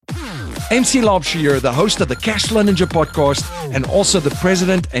MC Laubscher, the host of the Cashflow Ninja podcast and also the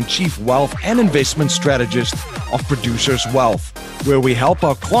president and chief wealth and investment strategist of Producers Wealth, where we help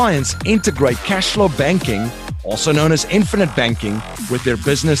our clients integrate cash flow banking, also known as infinite banking, with their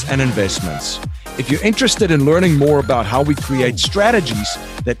business and investments. If you're interested in learning more about how we create strategies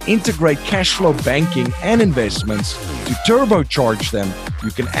that integrate cash flow banking and investments to turbocharge them,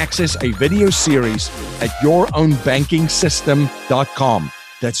 you can access a video series at yourownbankingsystem.com.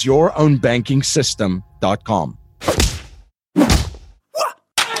 That's yourownbankingsystem.com.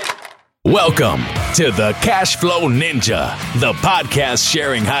 Welcome to the Cashflow Ninja, the podcast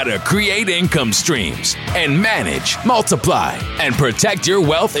sharing how to create income streams and manage, multiply, and protect your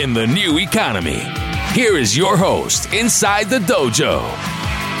wealth in the new economy. Here is your host inside the dojo,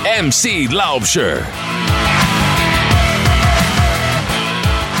 MC Laubscher.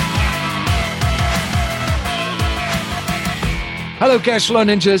 Hello, Cashflow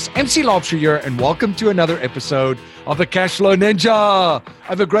Ninjas. MC Laubscher here, and welcome to another episode of the Cashflow Ninja. I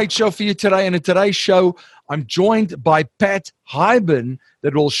have a great show for you today, and in today's show, I'm joined by Pat Hiban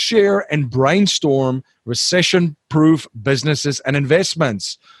that will share and brainstorm recession-proof businesses and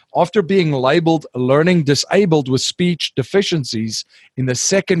investments. After being labeled learning disabled with speech deficiencies in the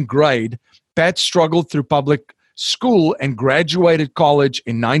second grade, Pat struggled through public school and graduated college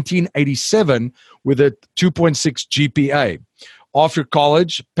in 1987 with a 2.6 GPA. After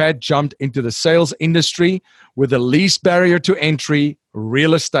college, Pat jumped into the sales industry with the least barrier to entry,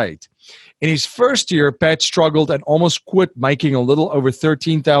 real estate. In his first year, Pat struggled and almost quit making a little over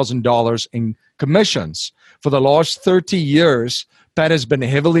 $13,000 in commissions. For the last 30 years, Pat has been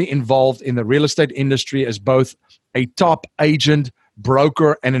heavily involved in the real estate industry as both a top agent,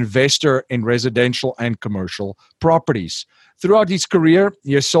 broker, and investor in residential and commercial properties. Throughout his career,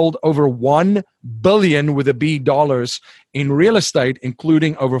 he has sold over $1 billion with a B dollars in real estate,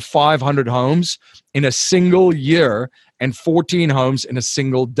 including over 500 homes in a single year and 14 homes in a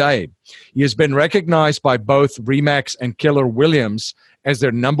single day. He has been recognized by both RE/MAX and Keller Williams as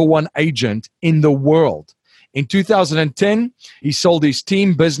their number one agent in the world. In 2010, he sold his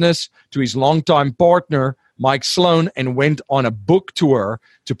team business to his longtime partner, Mike Sloan, and went on a book tour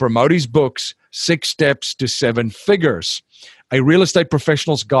to promote his books, 6 Steps to 7 Figures, a real estate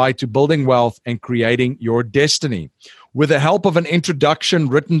professional's guide to building wealth and creating your destiny. With the help of an introduction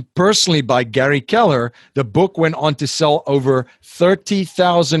written personally by Gary Keller, the book went on to sell over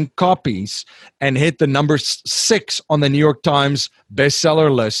 30,000 copies and hit the number 6 on the New York Times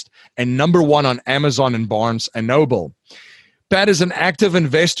bestseller list and number 1 on Amazon and Barnes & Noble. Pat is an active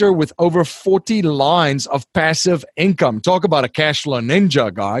investor with over 40 lines of passive income. Talk about a cash flow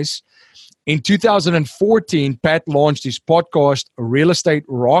ninja, guys. In 2014, Pat launched his podcast, Real Estate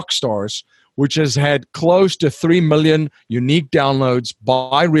Rockstars, which has had close to 3 million unique downloads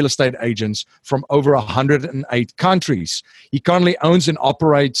by real estate agents from over 108 countries. He currently owns and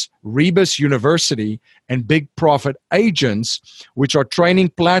operates Rebus University and Big Profit Agents, which are training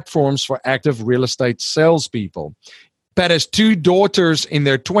platforms for active real estate salespeople. Pat has 2 daughters in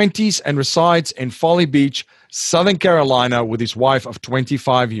their 20s and resides in Folly Beach, Southern Carolina, with his wife of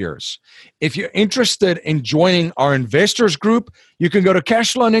 25 years. If you're interested in joining our investors group, you can go to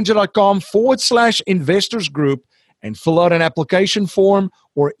cashflowninja.com/investors group and fill out an application form,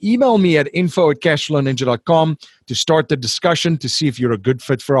 or email me at info@cashflowninja.com to start the discussion to see if you're a good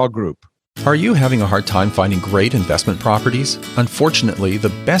fit for our group. Are you having a hard time finding great investment properties? Unfortunately,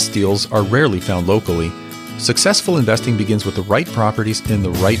 the best deals are rarely found locally. Successful investing begins with the right properties in the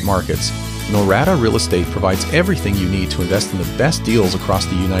right markets. Norada Real Estate provides everything you need to invest in the best deals across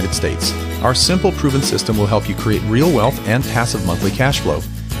the United States. Our simple, proven system will help you create real wealth and passive monthly cash flow.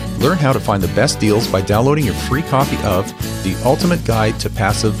 Learn how to find the best deals by downloading your free copy of The Ultimate Guide to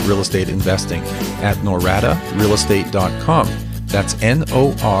Passive Real Estate Investing at noradarealestate.com. That's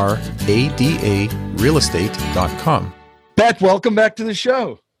NORADA realestate.com. Pat, welcome back to the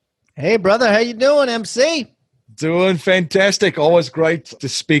show. Hey, brother. How you doing, MC? Doing fantastic. Always great to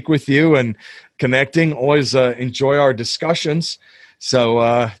speak with you and connecting. Always enjoy our discussions.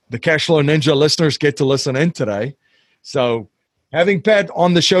 So the Cashflow Ninja listeners get to listen in today. So having Pat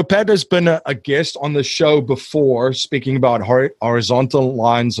on the show, Pat has been a guest on the show before, speaking about horizontal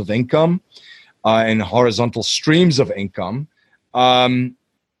lines of income and horizontal streams of income.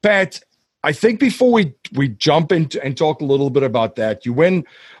 Pat, I think before we jump into and talk a little bit about that, you went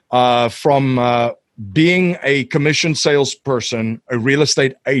from being a commission salesperson, a real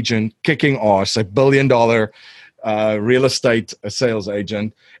estate agent, kicking ass, $1 billion real estate sales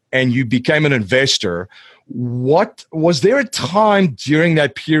agent, and you became an investor. What was there a time during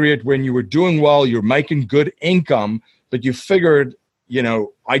that period when you were doing well, you're making good income, but you figured,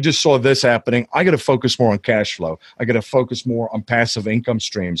 I just saw this happening. I got to focus more on cash flow. I got to focus more on passive income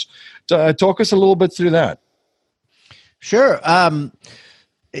streams. Talk us a little bit through that. Sure. There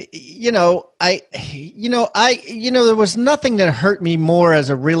was nothing that hurt me more as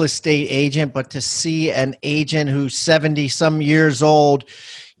a real estate agent, but to see an agent who's 70 some years old,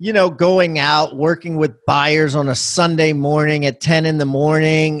 going out, working with buyers on a Sunday morning at 10 in the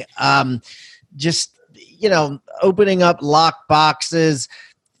morning, opening up lock boxes,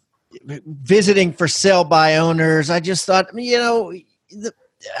 visiting for sale by owners. I just thought,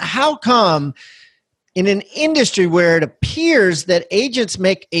 how come in an industry where it appears that agents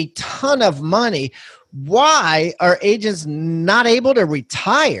make a ton of money, why are agents not able to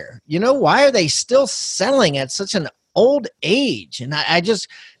retire? Why are they still selling at such an old age? And I just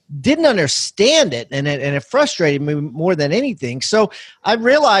didn't understand it, and it frustrated me more than anything. So I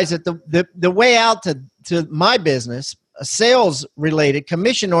realized that the way out to my business, a sales-related,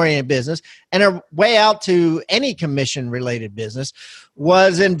 commission-oriented business, and a way out to any commission-related business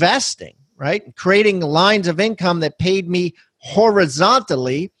was investing, right? Creating lines of income that paid me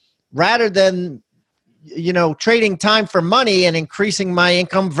horizontally rather than trading time for money and increasing my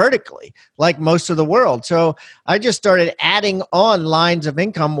income vertically like most of the world. So I just started adding on lines of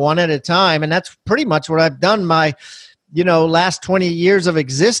income one at a time. And that's pretty much what I've done my, last 20 years of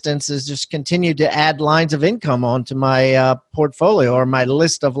existence, is just continue to add lines of income onto my portfolio or my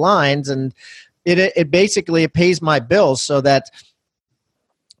list of lines. And it basically pays my bills so that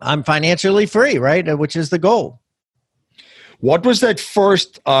I'm financially free, right? Which is the goal. What was that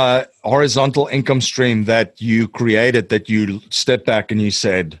first horizontal income stream that you created that you stepped back and you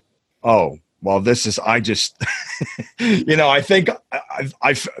said, oh, well, this is, I just, I think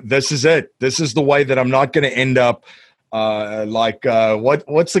this is it. This is the way that I'm not going to end up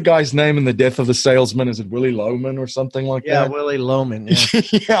what's the guy's name in The Death of the Salesman? Is it Willie Loman or something like that? Yeah, Willie Loman. Yeah,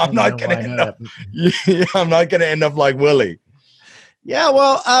 yeah, I'm not going to end up. Yeah, I'm not going to end up like Willie. Yeah,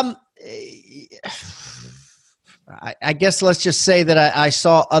 well, I guess let's just say that I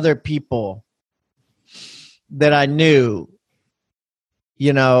saw other people that I knew,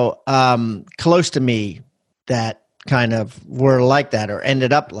 close to me that kind of were like that or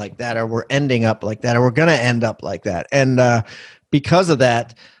ended up like that or were ending up like that or were going to end up like that. And because of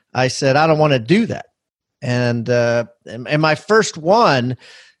that, I said, I don't want to do that. And my first one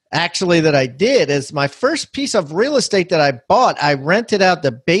actually that I did is my first piece of real estate that I bought. I rented out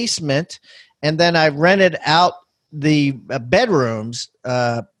the basement and then I rented out the bedrooms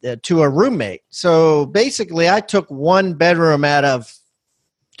to a roommate. So basically I took one bedroom out of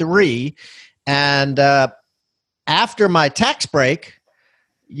 3, and after my tax break,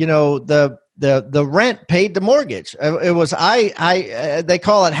 the rent paid the mortgage. It was they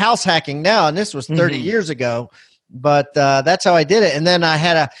call it house hacking now, and this was 30 years ago, but that's how I did it. And then I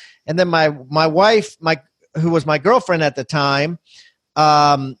had my wife, who was my girlfriend at the time,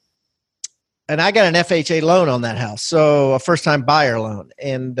 and I got an FHA loan on that house, so a first-time buyer loan,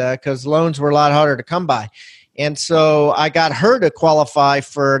 and because loans were a lot harder to come by. And so I got her to qualify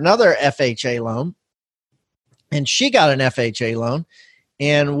for another FHA loan, and she got an FHA loan,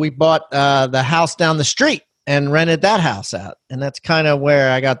 and we bought the house down the street and rented that house out, and that's kind of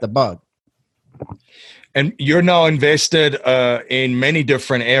where I got the bug. And you're now invested in many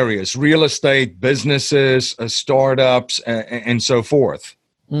different areas: real estate, businesses, startups, and so forth.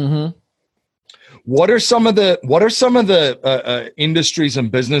 Mm-hmm. What are some of the industries and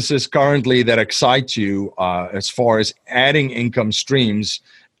businesses currently that excite you as far as adding income streams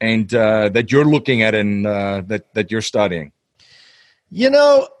and that you're looking at and that you're studying? Here's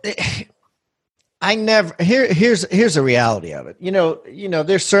the reality of it.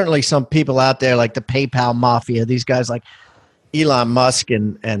 There's certainly some people out there like the PayPal mafia, these guys like Elon Musk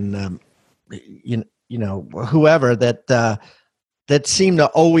and whoever that seem to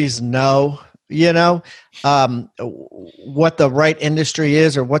always know what the right industry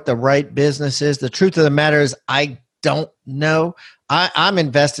is or what the right business is. The truth of the matter is I don't know. I'm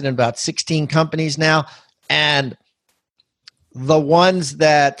invested in about 16 companies now, and the ones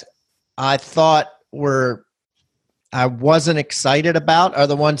that I thought I wasn't excited about are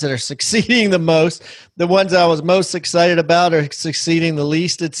the ones that are succeeding the most. The ones I was most excited about are succeeding the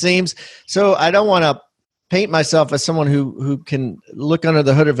least, it seems. So I don't want to paint myself as someone who can look under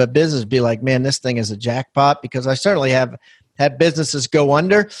the hood of a business and be like, man, this thing is a jackpot, because I certainly have had businesses go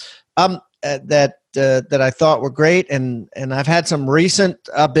under that I thought were great. And I've had some recent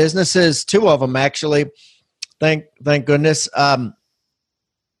businesses, 2 of them actually, thank goodness, that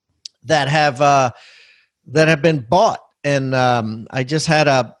have been bought and I just had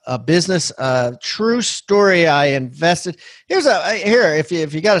a business, true story. I invested. Here, if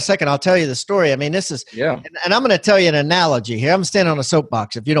you got a second, I'll tell you the story. I mean, this is, and I'm going to tell you an analogy here. I'm standing on a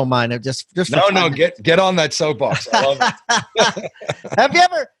soapbox, if you don't mind. Get on that soapbox. I love it. Have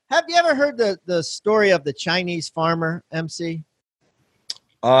you ever heard the story of the Chinese farmer, MC?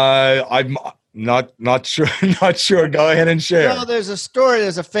 I'm not sure. Not sure. Go ahead and share. Well, there's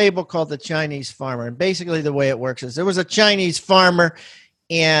a fable called the Chinese farmer, and basically the way it works is there was a Chinese farmer,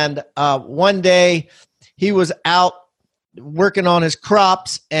 and one day he was out working on his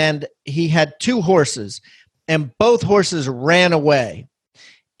crops, and he had two horses, and both horses ran away,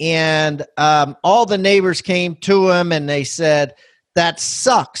 and all the neighbors came to him, and they said, "That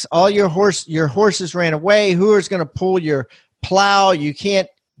sucks. All your horses ran away. Who is going to pull your plow? You can't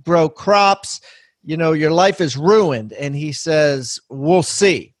grow crops, your life is ruined." And he says, "We'll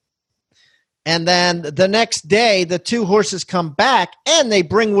see." And then the next day, the two horses come back, and they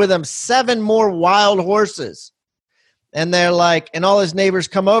bring with them 7 more wild horses. And they're like, and all his neighbors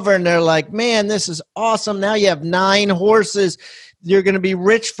come over, and they're like, "Man, this is awesome. Now you have 9 horses. You're going to be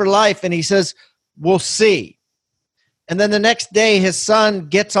rich for life." And he says, "We'll see." And then the next day, his son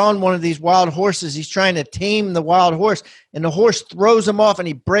gets on one of these wild horses. He's trying to tame the wild horse, and the horse throws him off, and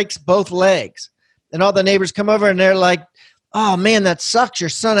he breaks both legs. And all the neighbors come over, and they're like, "Oh, man, that sucks. Your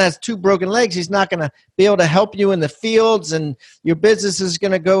son has 2 broken legs. He's not going to be able to help you in the fields, and your business is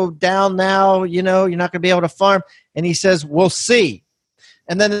going to go down now. You're not going to be able to farm." And he says, "We'll see."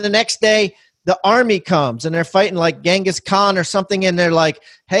 And then the next day, the army comes, and they're fighting like Genghis Khan or something, and they're like,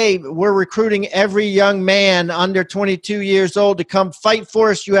 "Hey, we're recruiting every young man under 22 years old to come fight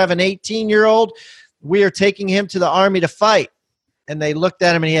for us. You have an 18-year-old. We are taking him to the army to fight." And they looked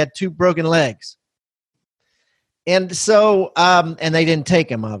at him, and he had 2 broken legs. And so, and they didn't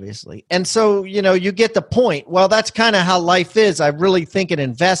take him, obviously. And so, you get the point. Well, that's kind of how life is. I really think in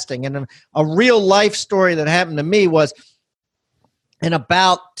investing. And a real life story that happened to me was, in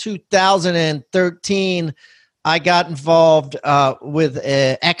about 2013, I got involved with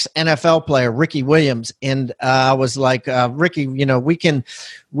an ex-NFL player, Ricky Williams, and I was like, "Ricky, we can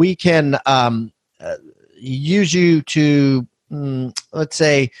use you to, let's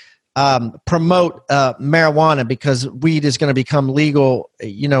say, promote marijuana, because weed is going to become legal,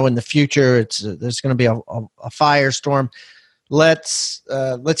 in the future. There's going to be a firestorm. Let's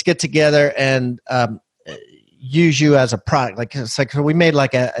get together and use you as a product." So we made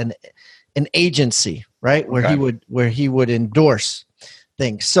like an agency, right? Where he would endorse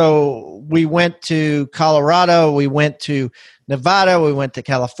things. So we went to Colorado, we went to Nevada, we went to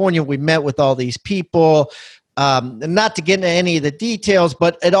California. We met with all these people. Not to get into any of the details,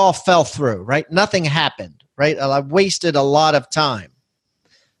 but it all fell through, right? Nothing happened, right? I wasted a lot of time.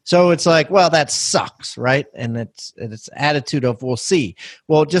 So it's like, well, that sucks, right? And it's attitude of "we'll see."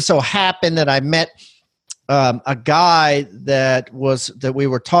 Well, it just so happened that I met a guy that we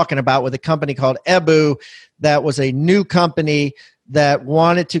were talking about with a company called Ebu, that was a new company that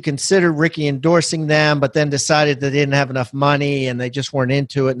wanted to consider Ricky endorsing them, but then decided they didn't have enough money and they just weren't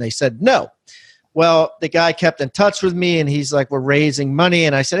into it, and they said no. Well, the guy kept in touch with me, and he's like, "We're raising money."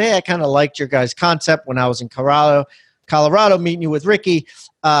 And I said, "Hey, I kind of liked your guys' concept when I was in Colorado meeting you with Ricky.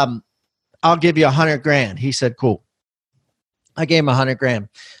 I'll give you $100,000. He said, "Cool." I gave him $100,000.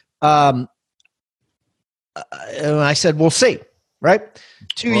 And I said, "We'll see." Right?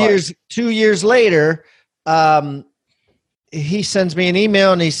 2 years later, he sends me an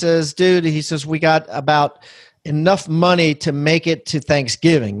email, and he says, "Dude," he says, "we got about enough money to make it to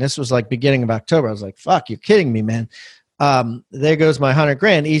Thanksgiving." This was like beginning of October. I was like, "Fuck, you're kidding me, man." There goes my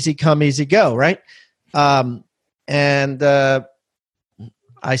 $100,000. Easy come, easy go, right? And I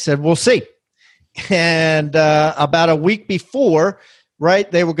said, "We'll see." And about a week before,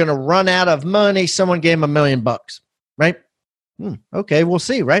 right, they were going to run out of money. Someone gave them $1 million, right? Okay, we'll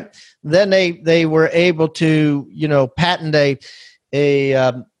see, right? Then they were able to, patent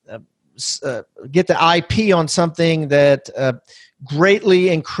get the IP on something that greatly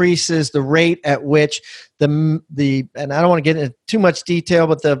increases the rate at which and I don't want to get into too much detail,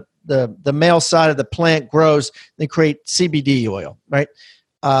 but the male side of the plant grows. They create CBD oil, right?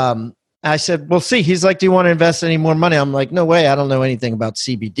 I said, "We'll see." He's like, "Do you want to invest any more money?" I'm like, "No way. I don't know anything about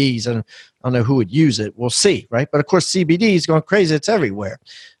CBDs. I don't know who would use it. We'll see." Right. But of course, CBD is going crazy. It's everywhere.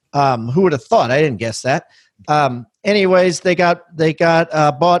 Who would have thought? I didn't guess that. Anyways, they got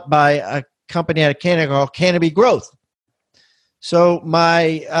bought by a company out of Canada called Canopy Growth. So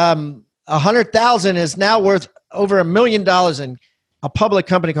my $100,000 is now worth over $1 million in a public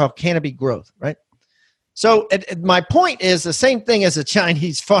company called Canopy Growth, right? So my point is the same thing as a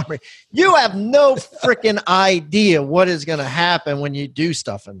Chinese farmer. You have no freaking idea what is going to happen when you do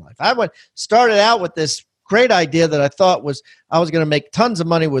stuff in life. I started out with this great idea that I thought I was going to make tons of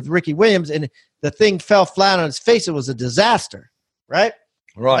money with Ricky Williams, and the thing fell flat on its face. It was a disaster, right?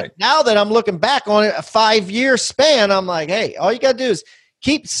 Right. But now that I'm looking back on it, a 5-year span, I'm like, hey, all you got to do is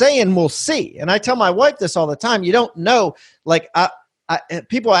keep saying we'll see. And I tell my wife this all the time. You don't know, like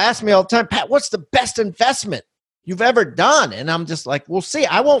people ask me all the time, Pat, what's the best investment you've ever done? And I'm just like, we'll see.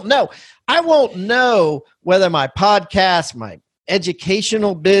 I won't know. I won't know whether my podcast, my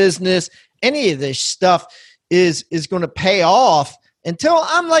educational business, any of this stuff is going to pay off until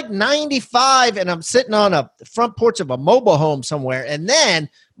I'm like 95 and I'm sitting on a front porch of a mobile home somewhere. And then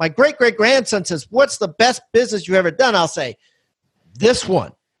my great-great-grandson says, what's the best business you ever done? I'll say, this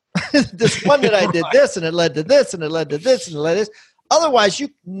one. This one that I did this, and it led to this, and it led to this, and it led to this. Otherwise,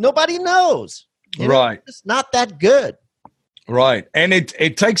 nobody knows. Right. It's not that good. Right. And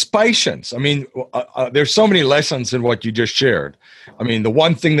it takes patience. I mean, there's so many lessons in what you just shared. I mean, the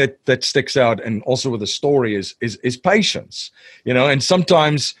one thing that sticks out, and also with the story, is patience. And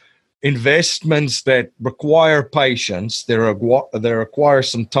sometimes investments that require patience, they require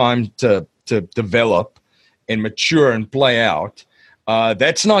some time to develop and mature and play out.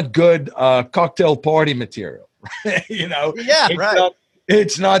 That's not good cocktail party material. Yeah, right.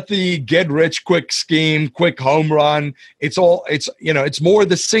 It's not the get rich quick scheme, quick home run. It's more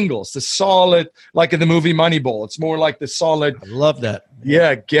the singles, the solid, like in the movie Moneyball. It's more like the solid. I love that.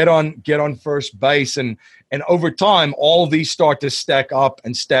 Yeah, get on first base, and over time, all of these start to stack up.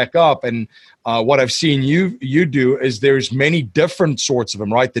 And what I've seen you do is there's many different sorts of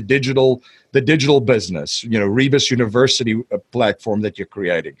them, right? The digital business, Rebus University platform that you're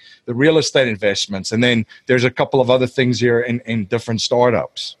creating, the real estate investments, and then there's a couple of other things here in different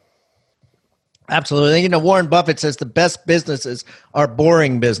startups. Absolutely. Warren Buffett says the best businesses are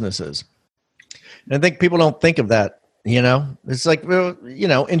boring businesses. And I think people don't think of that. It's like,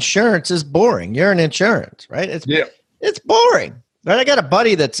 insurance is boring. You're in insurance, right? It's boring. Right? I got a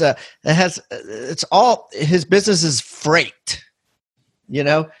buddy that it's all his business is freight,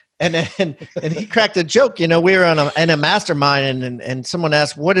 and he cracked a joke. We were in a mastermind, and someone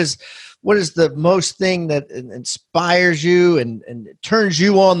asked, what is the most thing that inspires you and turns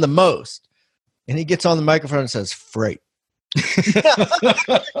you on the most? And he gets on the microphone and says, freight.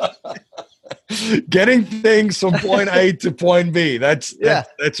 Getting things from point A to point B. That's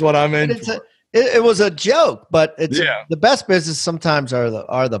what I'm in for. It was a joke, but the best business sometimes are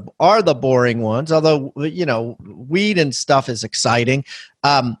the boring ones. Although weed and stuff is exciting,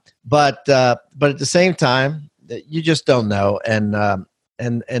 but at the same time, you just don't know. And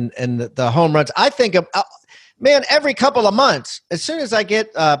the home runs. I think of every couple of months, as soon as I get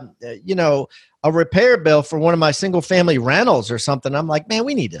a repair bill for one of my single family rentals or something, I'm like, man,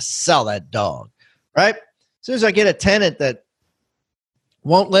 we need to sell that dog, right? As soon as I get a tenant that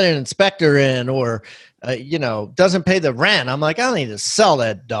won't let an inspector in or, doesn't pay the rent, I'm like, I need to sell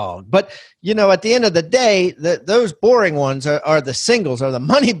that dog. But, at the end of the day, those boring ones are the singles, are the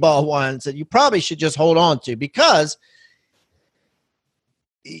money ball ones that you probably should just hold on to because,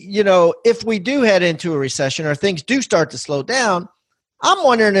 if we do head into a recession or things do start to slow down, I'm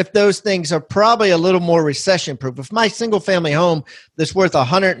wondering if those things are probably a little more recession proof. If my single family home that's worth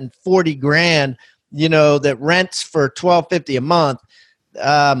 $140,000, that rents for $1,250 a month,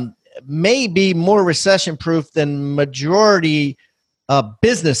 may be more recession proof than majority of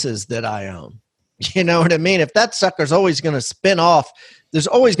businesses that I own. You know what I mean? If that sucker's always going to spin off, there's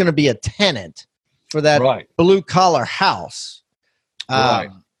always going to be a tenant for that blue collar house. Right.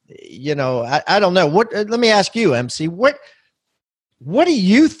 I don't know. Let me ask you, MC, what do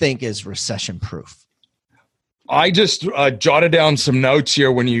you think is recession proof? I just jotted down some notes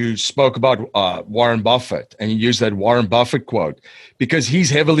here when you spoke about Warren Buffett, and you used that Warren Buffett quote because he's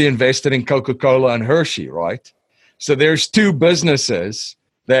heavily invested in Coca-Cola and Hershey, right? So there's two businesses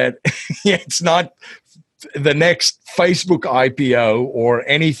that it's not the next Facebook IPO or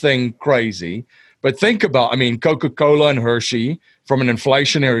anything crazy, but think about, Coca-Cola and Hershey from an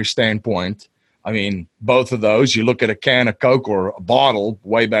inflationary standpoint. Both of those, you look at a can of Coke or a bottle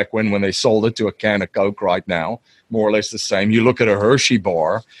way back when they sold it to a can of Coke right now, more or less the same. You look at a Hershey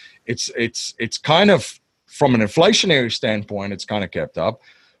bar, it's kind of, from an inflationary standpoint, it's kind of kept up.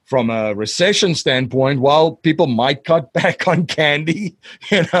 From a recession standpoint, while people might cut back on candy,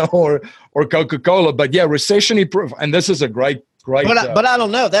 or Coca-Cola, but yeah, recession proof. And this is a great. But I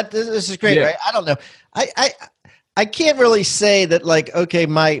don't know this is great, right? I don't know. I can't really say that, like, okay,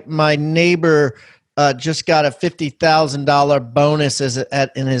 my neighbor just got a $50,000 bonus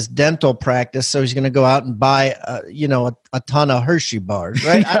in his dental practice, so he's going to go out and buy, a ton of Hershey bars,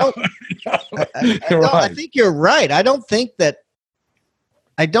 right? I think you're right. I don't think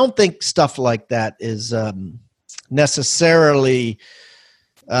stuff like that is necessarily,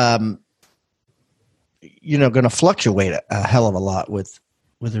 going to fluctuate a hell of a lot with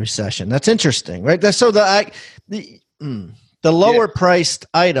a recession. That's interesting, right? So the lower priced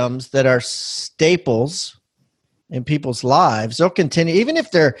items that are staples in people's lives, they'll continue, even if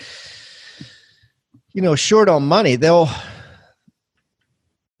they're, short on money, they'll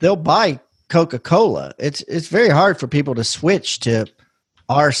buy Coca-Cola. It's very hard for people to switch to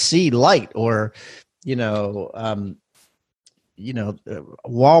RC Light or,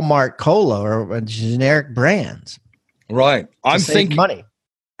 Walmart Cola or generic brands. Right. I'm thinking money.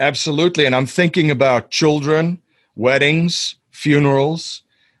 Absolutely. And I'm thinking about children, weddings, funerals.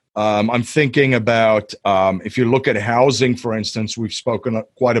 I'm thinking about, if you look at housing, for instance, we've spoken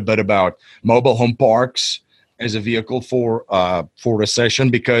quite a bit about mobile home parks as a vehicle for recession,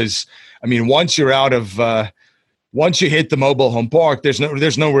 because, once you hit the mobile home park,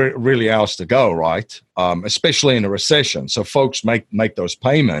 there's nowhere really else to go, right? Especially in a recession. So folks make those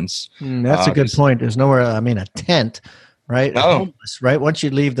payments. That's a good point. There's nowhere, a tent, right? No. Homeless, right? Once you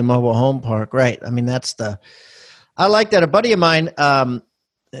leave the mobile home park, right? I like that. A buddy of mine,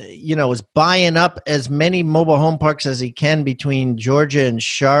 is buying up as many mobile home parks as he can between Georgia and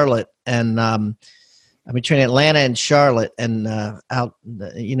Charlotte, and between Atlanta and Charlotte, and out,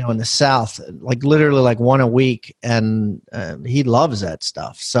 in the South, literally one a week, and he loves that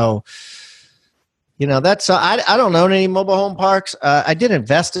stuff. So, that's I don't own any mobile home parks. I did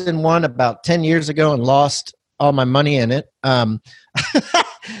invest in one about 10 years ago and lost all my money in it.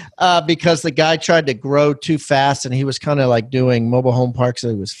 Because the guy tried to grow too fast, and he was kind of doing mobile home parks that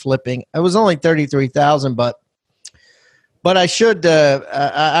he was flipping. It was only $33,000, but I should.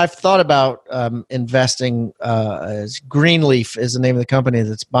 I've thought about investing. As Greenleaf is the name of the company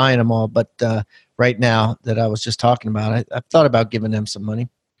that's buying them all. But right now, that I was just talking about, I've thought about giving them some money.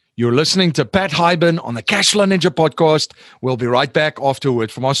 You're listening to Pat Hiban on the Cashflow Ninja podcast. We'll be right back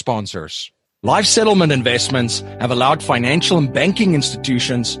afterward from our sponsors. Life settlement investments have allowed financial and banking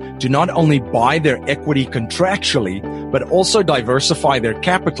institutions to not only buy their equity contractually, but also diversify their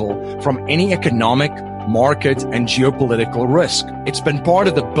capital from any economic, market, and geopolitical risk. It's been part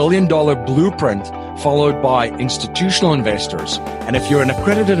of the billion-dollar blueprint followed by institutional investors. And if you're an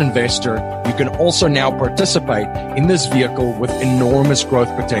accredited investor, you can also now participate in this vehicle with enormous growth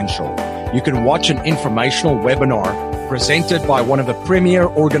potential. You can watch an informational webinar presented by one of the premier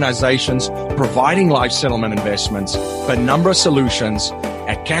organizations providing life settlement investments, Penumbra Solutions,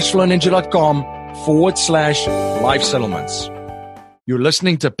 at cashflowninja.com/life settlements. You're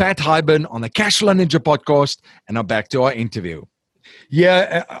listening to Pat Hiban on the Cashflow Ninja podcast, and now back to our interview.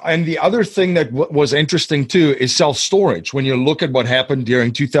 Yeah, and the other thing that was interesting too is self-storage. When you look at what happened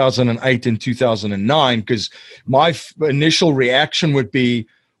during 2008 and 2009, because my initial reaction would be,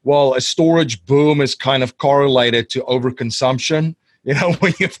 well, a storage boom is kind of correlated to overconsumption.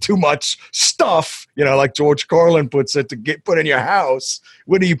 When you have too much stuff, like George Carlin puts it, to put in your house,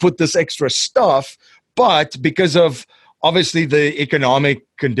 where do you put this extra stuff? But because of obviously the economic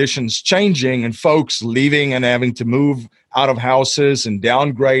conditions changing and folks leaving and having to move out of houses and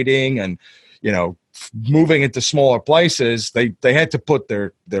downgrading and, moving into smaller places, they had to put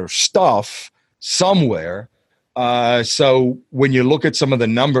their stuff somewhere. So when you look at some of the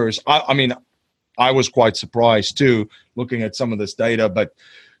numbers, I was quite surprised too, looking at some of this data, but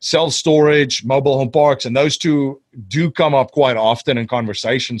self-storage, mobile home parks, and those two do come up quite often in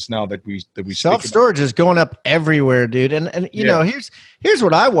conversations now that we self-storage is going up everywhere, dude. And here's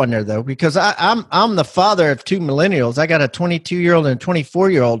what I wonder though, because I'm the father of two millennials. I got a 22-year-old and a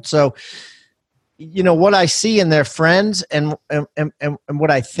 24-year-old. So, what I see in their friends and what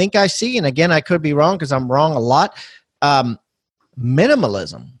I think I see, and again, I could be wrong because I'm wrong a lot.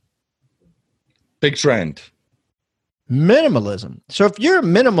 Minimalism. Big trend. Minimalism. So if you're a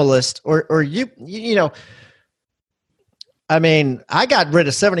minimalist or I got rid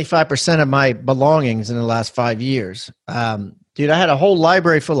of 75% of my belongings in the last 5 years. Dude, I had a whole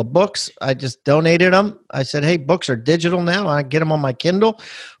library full of books. I just donated them. I said, hey, books are digital now. I get them on my Kindle.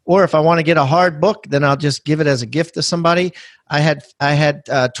 Or if I want to get a hard book, then I'll just give it as a gift to somebody. I had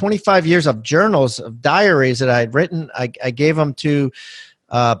 25 years of journals, of diaries that I had written. I gave them to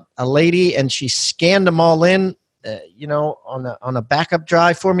a lady, and she scanned them all in, on a backup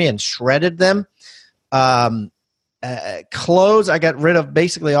drive for me and shredded them. Clothes, I got rid of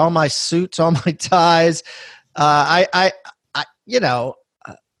basically all my suits, all my ties.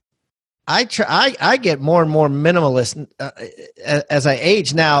 I get more and more minimalist as I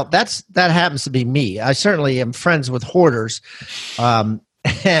age. Now that happens to be me. I certainly am friends with hoarders. But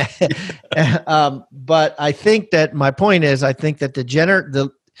I think that my point is, I think that the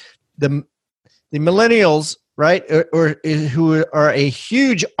millennials, right, or who are a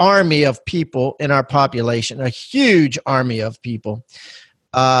huge army of people in our population, a huge army of people,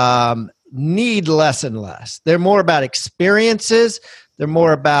 need less and less. They're more about experiences. They're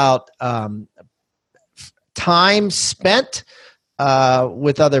more about time spent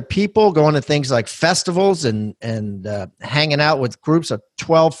with other people, going to things like festivals and hanging out with groups of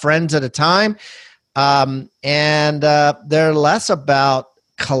 12 friends at a time. And they're less about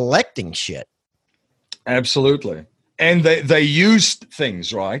collecting shit. Absolutely. And they use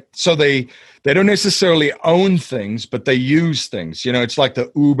things, right? So they don't necessarily own things, but they use things. You know, it's like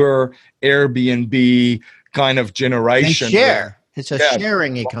the Uber, Airbnb kind of generation. They share. It's a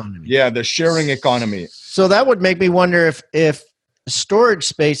sharing economy. Yeah, the sharing economy. So that would make me wonder if storage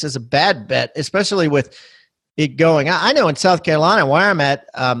space is a bad bet, especially with it going. I know in South Carolina where I'm at,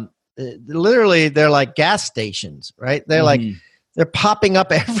 literally they're like gas stations, right? They're like they're popping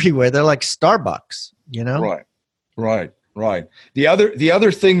up everywhere. They're like Starbucks, you know? Right. The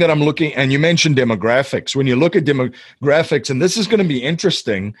other thing that I'm looking, and you mentioned demographics. When you look at demographics, and this is going to be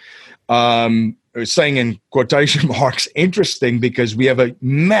interesting, saying in quotation marks, interesting, because we have a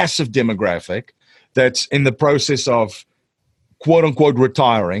massive demographic that's in the process of quote unquote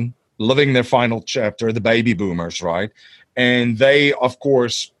retiring, living their final chapter, the baby boomers, right? And they, of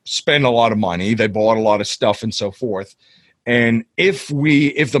course, spend a lot of money. They bought a lot of stuff and so forth. And if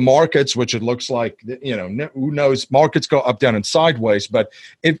the markets, which it looks like, you know, who knows, markets go up, down, and sideways. But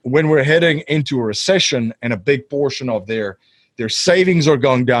when we're heading into a recession and a big portion of their savings are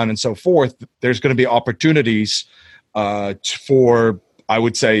going down and so forth, there's going to be opportunities for, I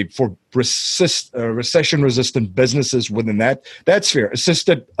would say, for recession-resistant businesses within that sphere.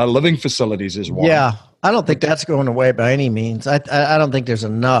 Assisted living facilities is one. Yeah, I don't think that's going away by any means. I don't think there's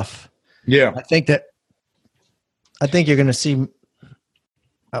enough. Yeah, I think you're going to see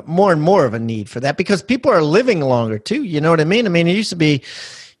more and more of a need for that because people are living longer too. You know what I mean? I mean, it used to be,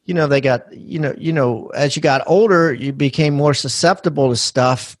 you know, they got, you know, as you got older, you became more susceptible to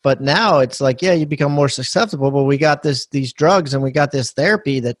stuff. But now it's like, yeah, you become more susceptible. But we got these drugs and we got this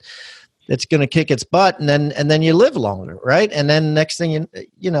therapy that's going to kick its butt, and then you live longer, right? And then next thing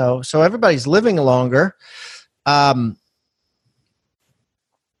you know, so everybody's living longer.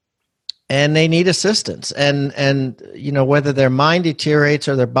 And they need assistance, and you know, whether their mind deteriorates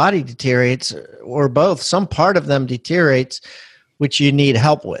or their body deteriorates or both, some part of them deteriorates, which you need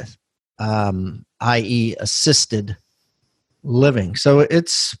help with, i.e., assisted living. So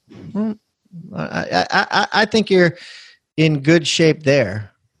it's, I think you're in good shape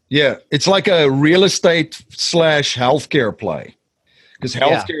there. Yeah, it's like a real estate / healthcare play. Because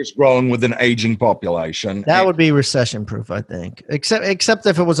healthcare is growing with an aging population. That would be recession proof, I think. Except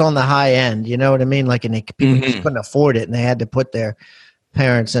if it was on the high end, you know what I mean? Like, people just couldn't afford it, and they had to put their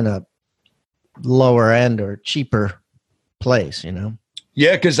parents in a lower end or cheaper place, you know?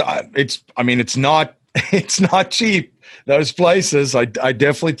 Yeah, because it's not cheap. Those places, I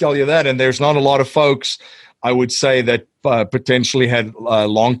definitely tell you that. And there's not a lot of folks, I would say, that potentially had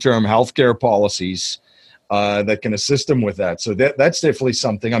long-term healthcare policies that can assist them with that. So that's definitely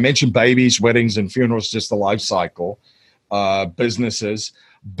something. I mentioned babies, weddings, and funerals, just the life cycle. Businesses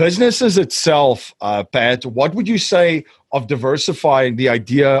itself, Pat, what would you say of diversifying, the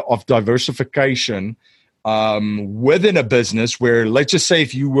idea of diversification within a business where, let's just say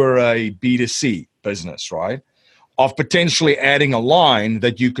if you were a B2C business, right, of potentially adding a line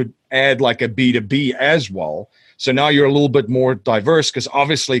that you could add like a B2B as well. So now you're a little bit more diverse because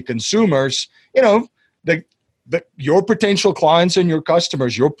obviously consumers, you know, your potential clients and your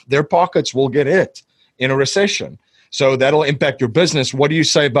customers, their pockets will get hit in a recession. So that'll impact your business. What do you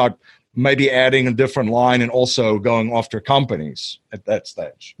say about maybe adding a different line and also going after companies at that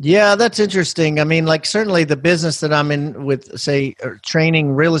stage? Yeah, that's interesting. I mean, like certainly the business that I'm in with, say,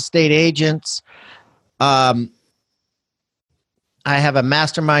 training real estate agents, I have a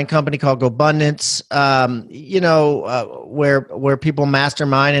mastermind company called GoBundance, where people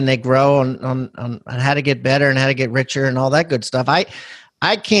mastermind and they grow on how to get better and how to get richer and all that good stuff.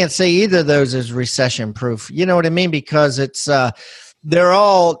 I can't say either of those is recession proof. You know what I mean? Because it's they're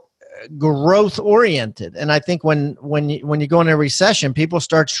all growth oriented, and I think when you go into a recession, people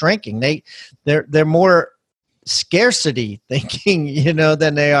start shrinking. They're more scarcity thinking, you know,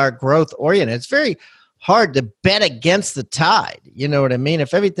 than they are growth oriented. It's very hard to bet against the tide. You know what I mean?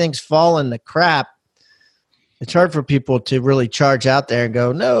 If everything's falling to crap, It's hard for people to really charge out there and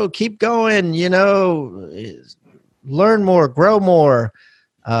go, no, keep going, learn more, grow more.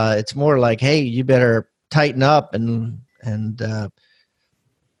 It's more like, hey, you better tighten up and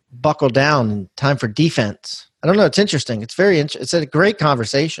buckle down, and time for defense. I don't know. It's interesting. It's it's a great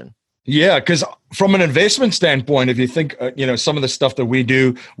conversation. Yeah, because from an investment standpoint, if you think, some of the stuff that we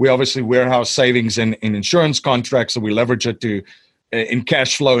do, we obviously warehouse savings in insurance contracts, so we leverage it to in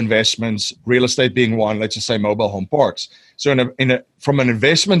cash flow investments, real estate being one, let's just say mobile home parks. So from an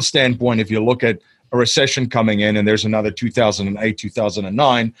investment standpoint, if you look at a recession coming in and there's another 2008,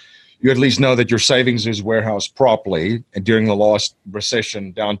 2009, you at least know that your savings is warehoused properly. And during the last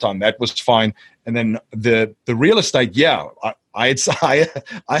recession downtime, that was fine. And then the real estate, I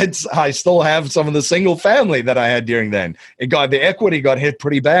still have some of the single family that I had during then. The equity got hit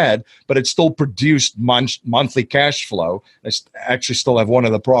pretty bad, but it still produced monthly cash flow. I actually still have one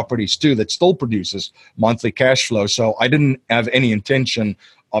of the properties too that still produces monthly cash flow. So I didn't have any intention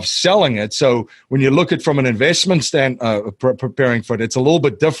of selling it. So when you look at from an investment preparing for it, it's a little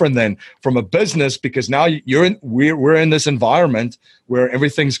bit different than from a business, because now we're in this environment where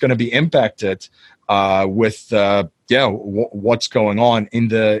everything's going to be impacted with what's going on in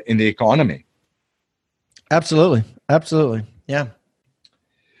the economy. Absolutely. Yeah.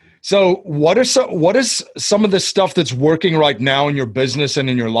 So what is some of the stuff that's working right now in your business and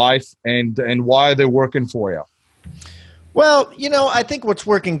in your life, and why are they working for you? Well, I think what's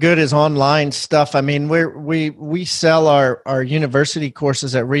working good is online stuff. I mean, we sell our university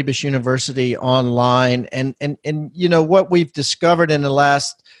courses at Rebus University online, and what we've discovered in the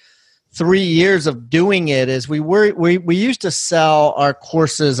last 3 years of doing it is we used to sell our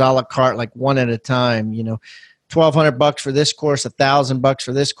courses a la carte, like one at a time. $1,200 for this course, $1,000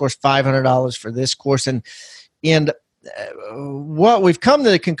 for this course, $500 for this course, and what we've come to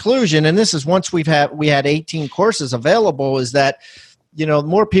the conclusion, and this is once we had 18 courses available, is that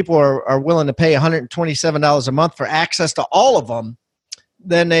more people are willing to pay $127 a month for access to all of them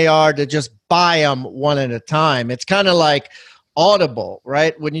than they are to just buy them one at a time. It's kind of like Audible,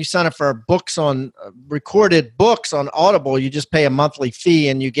 right? When you sign up for books on recorded books on Audible, you just pay a monthly fee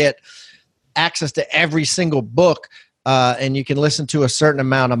and you get access to every single book. And you can listen to a certain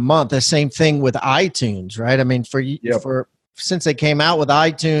amount a month. The same thing with iTunes, right? I mean, since they came out with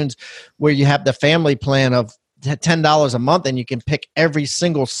iTunes, where you have the family plan of $10 a month and you can pick every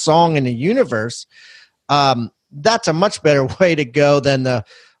single song in the universe, that's a much better way to go than the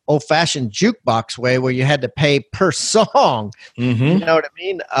old-fashioned jukebox way, where you had to pay per song. Mm-hmm. You know what I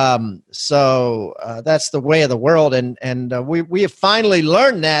mean? So that's the way of the world, and we have finally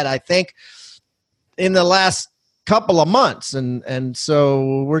learned that, I think, in the last couple of months, and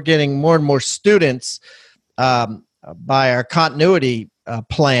so we're getting more and more students by our continuity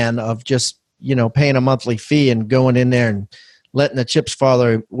plan of just paying a monthly fee and going in there and letting the chips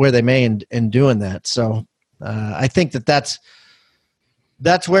fall where they may and doing that. So I think that's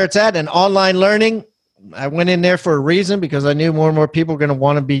where it's at. And online learning, I went in there for a reason, because I knew more and more people are going to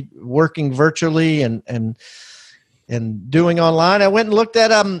want to be working virtually and doing online. I went and looked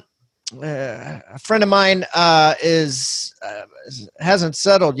at a friend of mine hasn't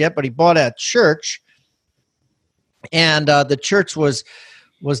settled yet, but he bought a church, and the church was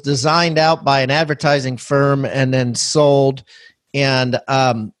designed out by an advertising firm and then sold, and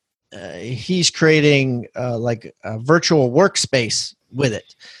he's creating like a virtual workspace with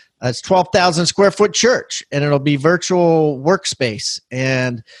it. It's 12,000 square foot church, and it'll be virtual workspace.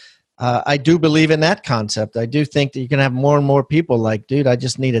 And I do believe in that concept. I do think that you can have more and more people like, dude, I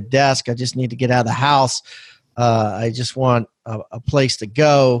just need a desk. I just need to get out of the house. I just want a place to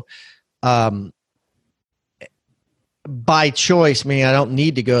go. By choice, meaning I don't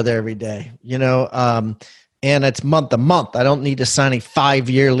need to go there every day, and it's month to month. I don't need to sign a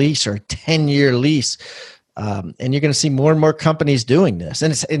 5-year lease or a 10-year lease. And you're going to see more and more companies doing this.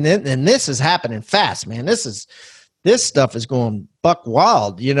 And this is happening fast, man. This stuff is going buck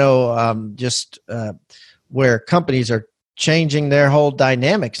wild, where companies are changing their whole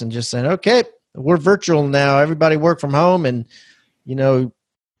dynamics and just saying, okay, we're virtual now. Everybody work from home, and,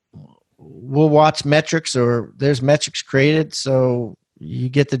 we'll watch metrics, or there's metrics created, so you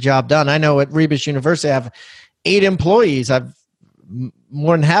get the job done. I know at Rebus University, I have 8 employees.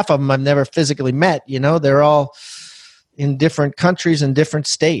 More than half of them I've never physically met. They're all in different countries and different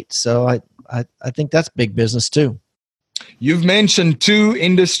states. So I think that's big business too. You've mentioned 2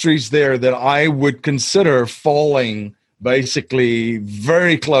 industries there that I would consider falling basically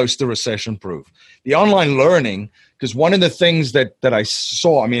very close to recession proof. The online learning, because one of the things that I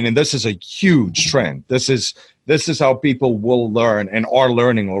saw, and this is a huge trend. This is how people will learn and are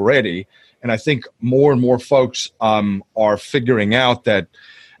learning already, And I think more and more folks are figuring out that,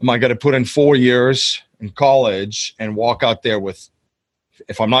 am I going to put in 4 years in college and walk out there with,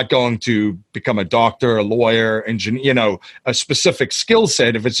 if I'm not going to become a doctor, a lawyer, engineer, a specific skill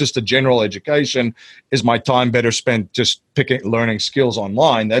set, if it's just a general education, is my time better spent just learning skills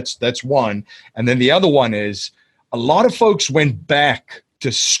online? That's one. And then the other one is, a lot of folks went back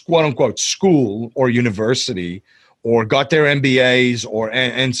to quote unquote school or university, or got their MBAs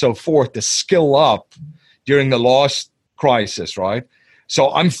and so forth to skill up during the last crisis, right?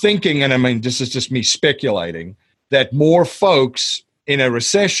 So I'm thinking, and I mean, this is just me speculating, that more folks in a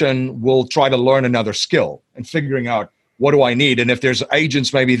recession will try to learn another skill and figuring out, what do I need? And if there's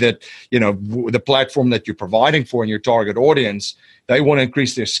agents maybe that, the platform that you're providing for in your target audience, they want to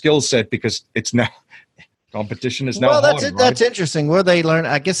increase their skill set because it's now, competition is now harder, right? That's interesting. Where they learn,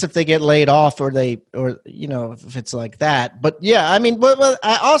 I guess, if they get laid off or if it's like that. But yeah, I mean, but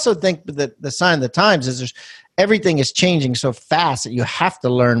I also think that the sign of the times is everything is changing so fast that you have to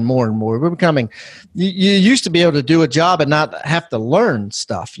learn more and more. We're becoming, you used to be able to do a job and not have to learn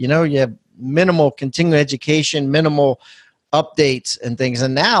stuff. You have minimal continuing education, minimal updates and things.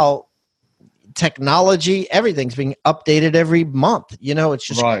 And now technology, everything's being updated every month. It's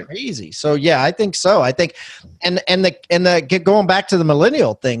just crazy. So yeah, I think so. I think, and going back to the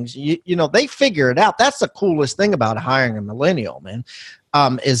millennial things, they figure it out. That's the coolest thing about hiring a millennial, man,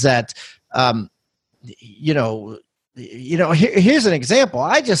 is that, here's an example.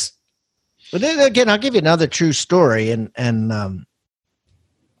 But then again, I'll give you another true story and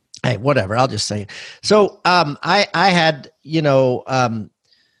hey, whatever, I'll just say it. So, I had,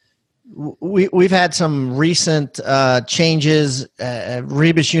 we've had some recent changes at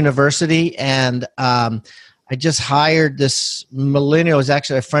Rebus University, and I just hired this millennial. He's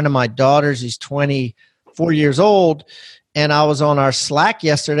actually a friend of my daughter's. He's 24 years old, and I was on our Slack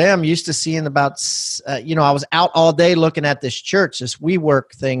yesterday. I'm used to seeing about, I was out all day looking at this church, this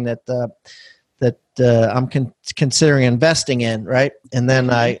WeWork thing that I'm considering investing in, right? And then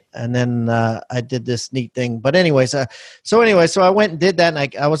I did this neat thing. But anyways, so I went and did that, and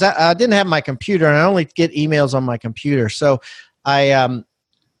I didn't have my computer, and I only get emails on my computer. So I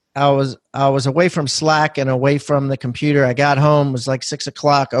was away from Slack and away from the computer. I got home, it was like 6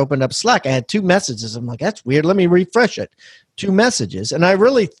 o'clock, opened up Slack. I had 2 messages. I'm like, that's weird. Let me refresh it. 2 messages. And I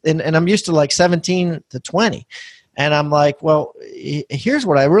really, and I'm used to like 17 to 20. And I'm like, well, here's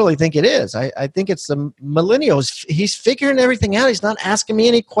what I really think it is. I think it's the millennials. He's figuring everything out. He's not asking me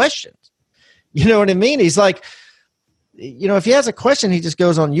any questions. You know what I mean? He's like, if he has a question, he just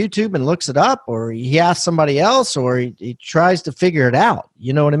goes on YouTube and looks it up, or he asks somebody else, or he tries to figure it out.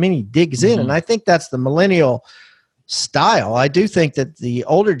 You know what I mean? He digs in. And I think that's the millennial style. I do think that the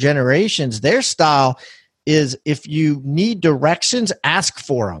older generations, their style is, if you need directions, ask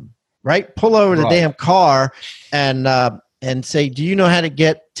for them. Right? Pull over the damn car and say, do you know how to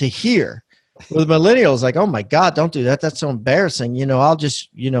get to here? With millennials, like, oh my God, don't do that. That's so embarrassing. I'll just,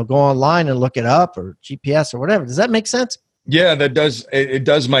 go online and look it up, or GPS or whatever. Does that make sense? Yeah, that does. It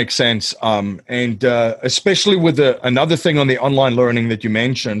does make sense. And especially with another thing on the online learning that you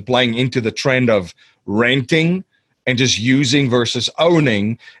mentioned, playing into the trend of renting and just using versus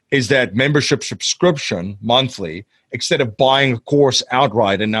owning, is that membership subscription monthly, instead of buying a course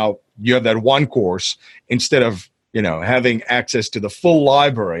outright. And now you have that one course instead of, having access to the full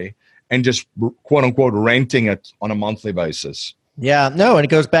library and just quote unquote renting it on a monthly basis. Yeah, no. And it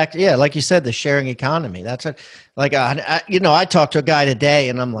goes back to, like you said, the sharing economy. That's what, like, I talked to a guy today,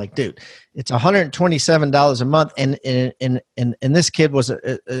 and I'm like, dude, it's $127 a month. And this kid was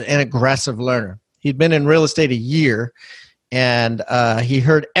an aggressive learner. He'd been in real estate a year, and he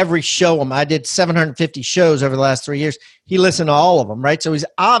heard every show. I did 750 shows over the last 3 years. He listened to all of them, right? So he's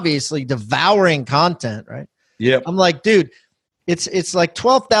obviously devouring content, right? Yeah. I'm like, dude, it's like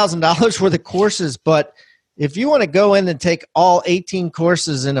 $12,000 worth of courses, but if you want to go in and take all 18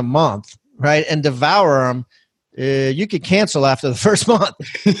 courses in a month, right, and devour them, you could cancel after the first month.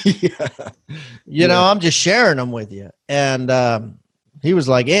 I'm just sharing them with you. And he was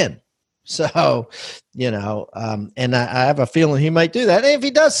like in. So, and I have a feeling he might do that. And if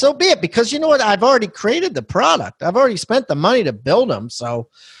he does, so be it, because you know what? I've already created the product. I've already spent the money to build them. So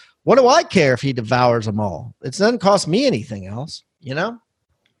what do I care if he devours them all? It doesn't cost me anything else,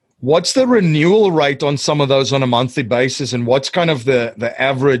 What's the renewal rate on some of those on a monthly basis? And what's kind of the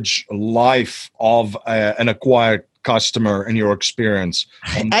average life of an acquired customer in your experience?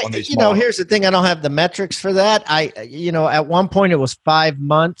 Here's the thing. I don't have the metrics for that. At one point it was 5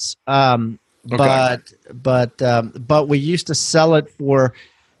 months. But we used to sell it for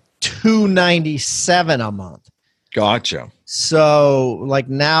 $297 a month. Gotcha. So like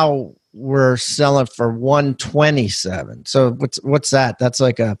now we're selling for 127. So what's that? That's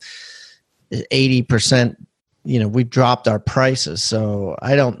like a 80%. We've dropped our prices. So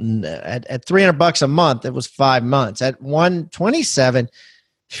I don't at $300 a month. It was 5 months. At 127,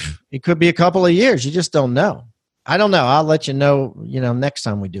 it could be a couple of years. You just don't know. I don't know. I'll let you know. Next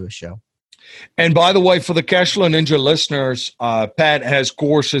time we do a show. And by the way, for the Cashflow Ninja listeners, Pat has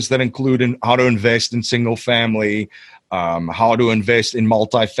courses that include how to invest in single family, how to invest in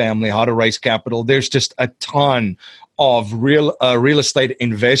multifamily, how to raise capital. There's just a ton of real estate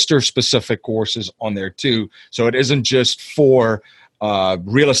investor specific courses on there too. So it isn't just for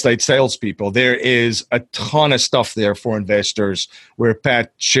real estate salespeople. There is a ton of stuff there for investors where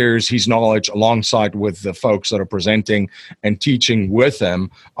Pat shares his knowledge alongside with the folks that are presenting and teaching with them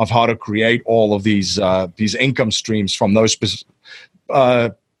of how to create all of these income streams from those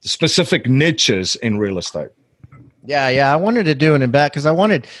specific niches in real estate. Yeah. I wanted to do it in back because I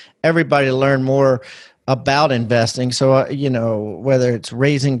wanted everybody to learn more about investing. So, whether it's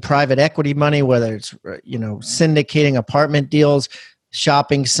raising private equity money, whether it's, syndicating apartment deals,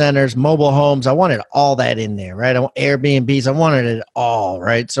 shopping centers, mobile homes, I wanted all that in there, right? Airbnbs, I wanted it all,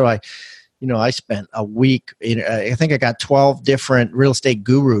 right? So I spent a week, I think I got 12 different real estate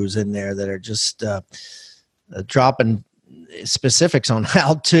gurus in there that are just dropping specifics on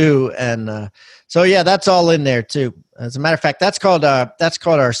how to. And so, yeah, that's all in there too. As a matter of fact, that's called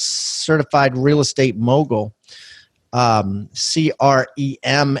our Certified Real Estate Mogul, CREM.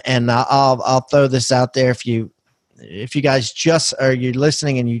 And I'll throw this out there if you guys you're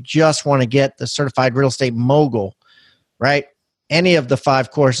listening and you just want to get the Certified Real Estate Mogul, right? Any of the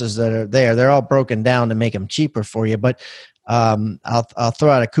 5 courses that are there, they're all broken down to make them cheaper for you. But I'll throw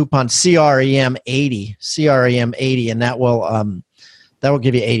out a coupon CREM 80, and that will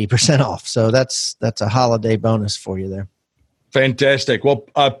give you 80% off. So that's a holiday bonus for you there. Fantastic. Well,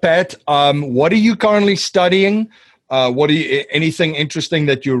 Pat, what are you currently studying? Anything interesting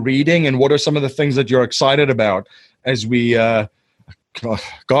that you're reading, and what are some of the things that you're excited about as we,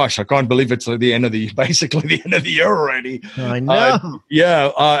 gosh, I can't believe it's basically the end of the year already. I know.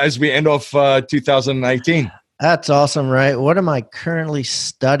 As we end off 2018. That's awesome, right? What am I currently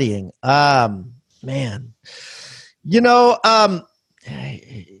studying? Man, one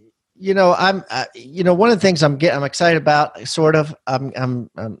of the things I'm excited about, sort of,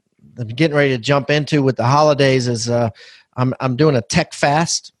 I'm getting ready to jump into with the holidays is I'm doing a tech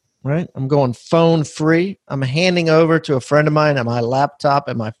fast, right? I'm going phone free. I'm handing over to a friend of mine my laptop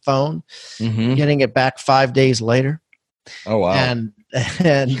and my phone, getting it back 5 days later. Oh, wow. And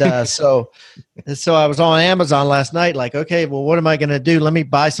so I was on Amazon last night, like, okay, well, what am I going to do? Let me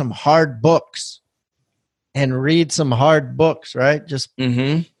buy some hard books and read some hard books, right? Just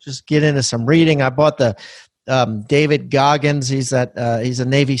get into some reading. I bought the David Goggins. He's a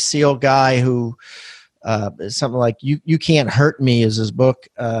Navy SEAL guy who something like You Can't Hurt Me is his book.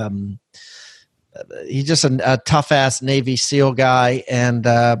 He's just a tough ass Navy SEAL guy. And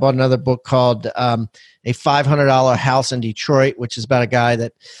I bought another book called A $500 House in Detroit, which is about a guy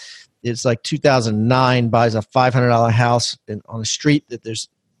that it's like 2009 buys a $500 house on a street that there's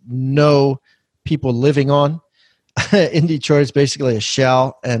no people living on. In Detroit, it's basically a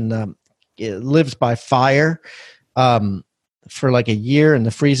shell, and it lives by fire for like a year in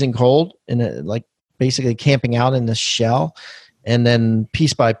the freezing cold, and like basically camping out in this shell, and then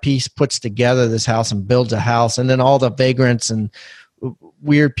piece by piece puts together this house and builds a house, and then all the vagrants and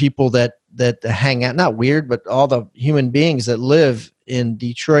weird people that hang out, not weird, but all the human beings that live in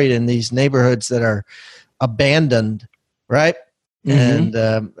Detroit in these neighborhoods that are abandoned, right? And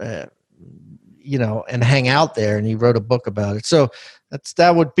and hang out there. And he wrote a book about it. So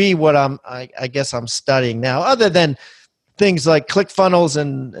that would be what I guess I'm studying now, other than things like ClickFunnels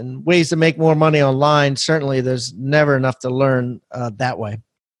and ways to make more money online. Certainly there's never enough to learn that way.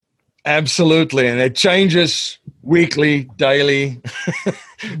 Absolutely. And it changes weekly, daily,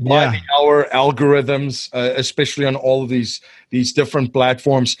 by the hour algorithms, especially on all of these different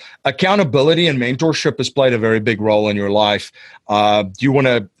platforms. Accountability and mentorship has played a very big role in your life. Do you want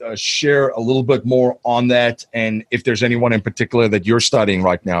to share a little bit more on that? And if there's anyone in particular that you're studying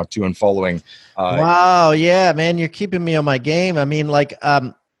right now too and following? Wow. Yeah, man, you're keeping me on my game. I mean, like,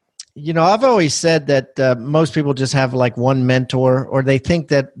 I've always said that most people just have like one mentor, or they think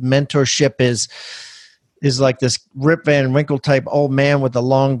that mentorship is like this Rip Van Winkle type old man with a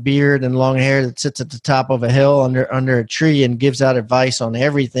long beard and long hair that sits at the top of a hill under a tree and gives out advice on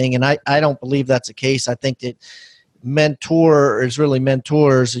everything. And I don't believe that's the case. I think that mentor is really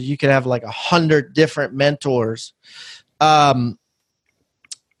mentors. You could have like 100 different mentors. You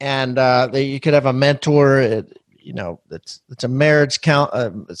could have a mentor it's a marriage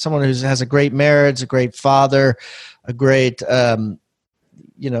someone who has a great marriage, a great father, a great,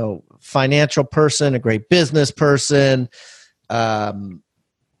 financial person, a great business person.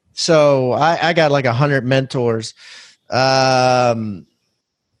 So I got like 100 mentors. Wow.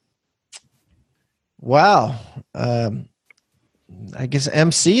 I guess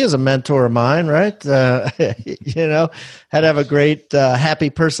MC is a mentor of mine, right? Had to have a great, happy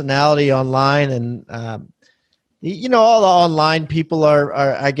personality online. And, all the online people are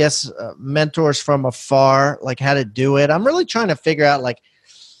I guess, mentors from afar, like how to do it. I'm really trying to figure out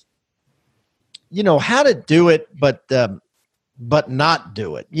how to do it, but not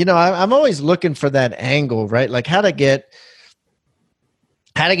do it. I'm always looking for that angle, right? Like how to get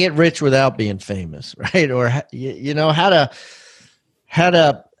rich without being famous, right? Or, how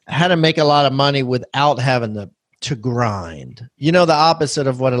to make a lot of money without having to grind, the opposite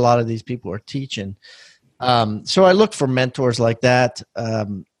of what a lot of these people are teaching. So I look for mentors like that.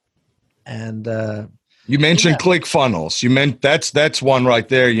 You mentioned ClickFunnels. You meant that's one right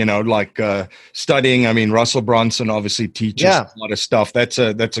there, studying. I mean, Russell Brunson obviously teaches a lot of stuff. That's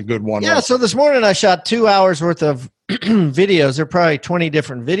a good one. Yeah. Right? So this morning I shot 2 hours worth of videos. There are probably 20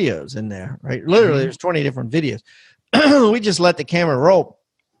 different videos in there, right? Literally there's 20 different videos. We just let the camera roll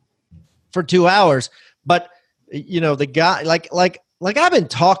for 2 hours. But the guy, like I've been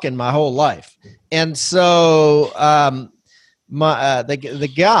talking my whole life. And so,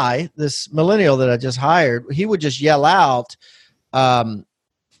 the guy, this millennial that I just hired, he would just yell out the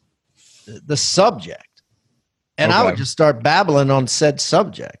subject, and I would just start babbling on said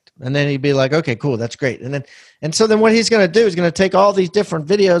subject, and then he'd be like, "Okay, cool, that's great." And so then what he's going to do is going to take all these different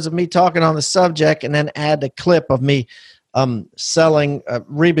videos of me talking on the subject, and then add a clip of me selling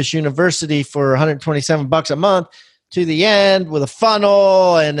Rebus University for $127 a month to the end with a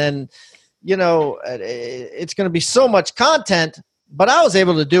funnel, and then. It's going to be so much content, but I was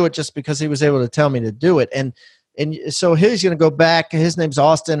able to do it just because he was able to tell me to do it. And so he's going to go back. His name's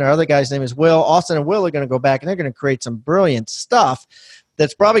Austin. Our other guy's name is Will. Austin and Will are going to go back, and they're going to create some brilliant stuff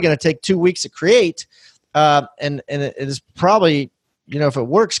that's probably going to take 2 weeks to create. And it is probably, if it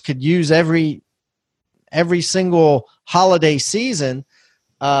works, could use every single holiday season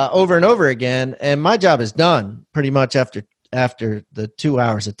over and over again. And my job is done pretty much after the 2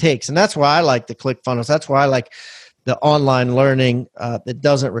 hours it takes. And that's why I like the ClickFunnels. That's why I like the online learning that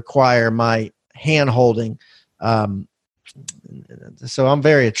doesn't require my hand holding. So I'm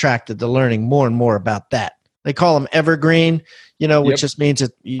very attracted to learning more and more about that. They call them evergreen, which just means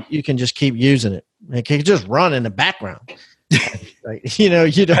that you can just keep using it. It can just run in the background.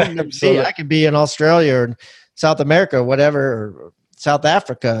 You don't see. I could be in Australia or South America or whatever, or South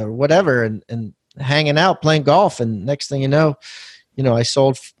Africa or whatever, and hanging out, playing golf, and next thing you know, I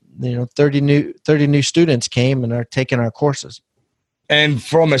sold, 30 new students came and are taking our courses. And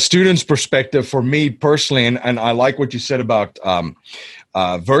from a student's perspective, for me personally, and I like what you said about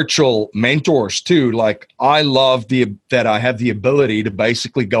virtual mentors too. Like I love that I have the ability to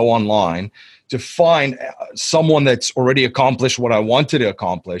basically go online to find someone that's already accomplished what I wanted to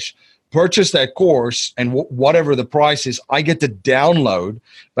accomplish, purchase that course, and whatever the price is, I get to download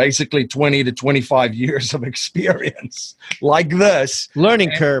basically 20 to 25 years of experience like this.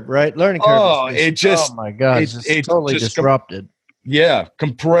 Learning curve, right? Learning curve. Oh, oh my God. It's totally disrupted.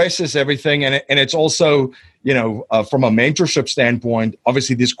 Compresses everything. And it's also, from a mentorship standpoint,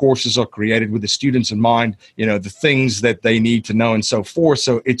 obviously these courses are created with the students in mind, the things that they need to know and so forth.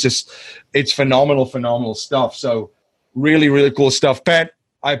 So it's phenomenal stuff. So really, really cool stuff. Pat,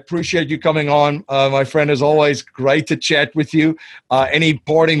 I appreciate you coming on, my friend. As always, great to chat with you. Any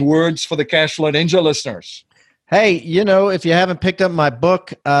parting words for the Cashflow Ninja listeners? Hey, if you haven't picked up my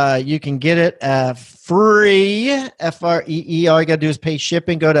book, you can get it free, FREE. All you got to do is pay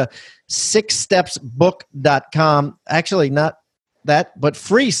shipping. Go to 6stepsbook.com. Actually, not that, but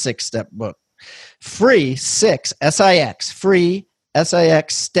free 6-step book. Free 6, S-I-X, free,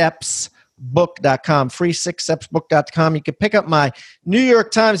 S-I-X, steps. book.com, free 6stepsbook.com. You can pick up my New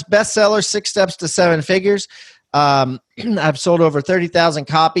York Times bestseller, 6 Steps to 7 Figures. I've sold over 30,000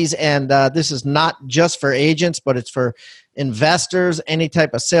 copies, and this is not just for agents, but it's for investors, any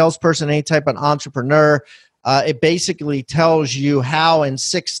type of salesperson, any type of entrepreneur. It basically tells you how in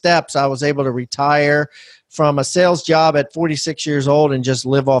 6 steps I was able to retire from a sales job at 46 years old and just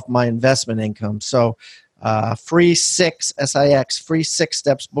live off my investment income. So free 6, S-I-X, free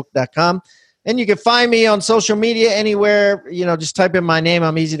 6stepsbook.com. And you can find me on social media anywhere. Just type in my name.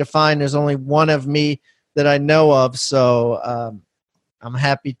 I'm easy to find. There's only one of me that I know of. So I'm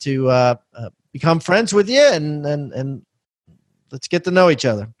happy to become friends with you and let's get to know each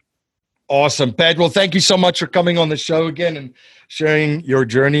other. Awesome, Pat. Well, thank you so much for coming on the show again and sharing your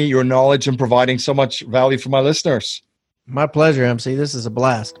journey, your knowledge, and providing so much value for my listeners. My pleasure, MC. This is a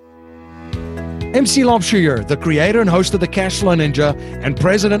blast. MC Lobsher, the creator and host of the Cashflow Ninja and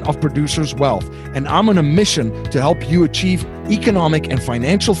president of Producers Wealth, and I'm on a mission to help you achieve economic and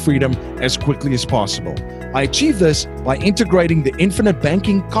financial freedom as quickly as possible. I achieve this by integrating the infinite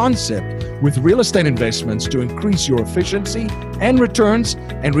banking concept with real estate investments to increase your efficiency and returns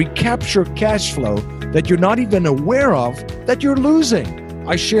and recapture cash flow that you're not even aware of that you're losing.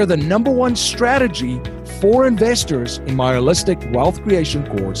 I share the #1 strategy for investors in my holistic wealth creation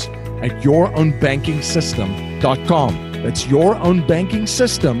course at yourownbankingsystem.com. That's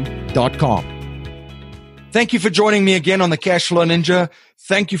yourownbankingsystem.com. Thank you for joining me again on the Cashflow Ninja.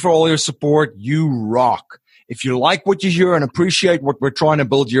 Thank you for all your support. You rock. If you like what you hear and appreciate what we're trying to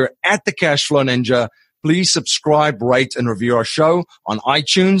build here at the Cashflow Ninja, please subscribe, rate, and review our show on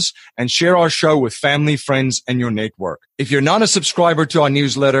iTunes and share our show with family, friends, and your network. If you're not a subscriber to our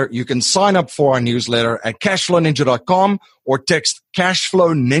newsletter, you can sign up for our newsletter at cashflowninja.com or text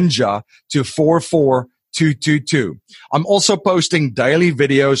Cashflow Ninja to 44222. I'm also posting daily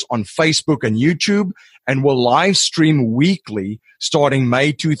videos on Facebook and YouTube and will live stream weekly starting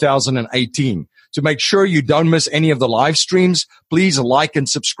May 2018. To make sure you don't miss any of the live streams, please like and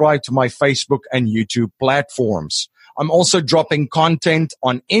subscribe to my Facebook and YouTube platforms. I'm also dropping content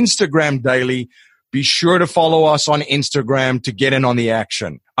on Instagram daily. Be sure to follow us on Instagram to get in on the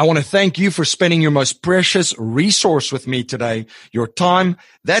action. I want to thank you for spending your most precious resource with me today, your time.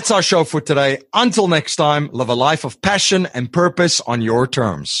 That's our show for today. Until next time, live a life of passion and purpose on your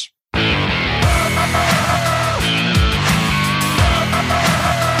terms.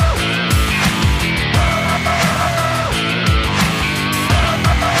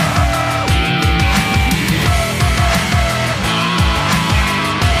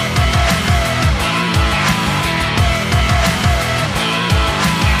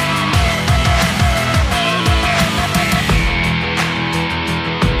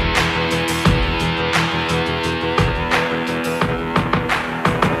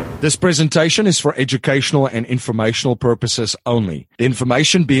 This presentation is for educational and informational purposes only. The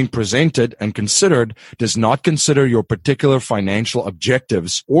information being presented and considered does not consider your particular financial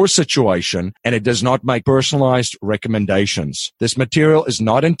objectives or situation, and it does not make personalized recommendations. This material is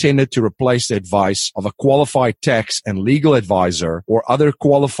not intended to replace the advice of a qualified tax and legal advisor or other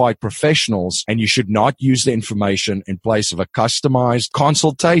qualified professionals, and you should not use the information in place of a customized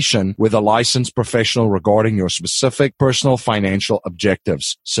consultation with a licensed professional regarding your specific personal financial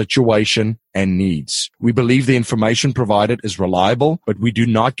objectives, situation, and needs. We believe the information provided is reliable, but we do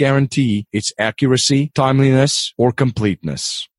not guarantee its accuracy, timeliness, or completeness.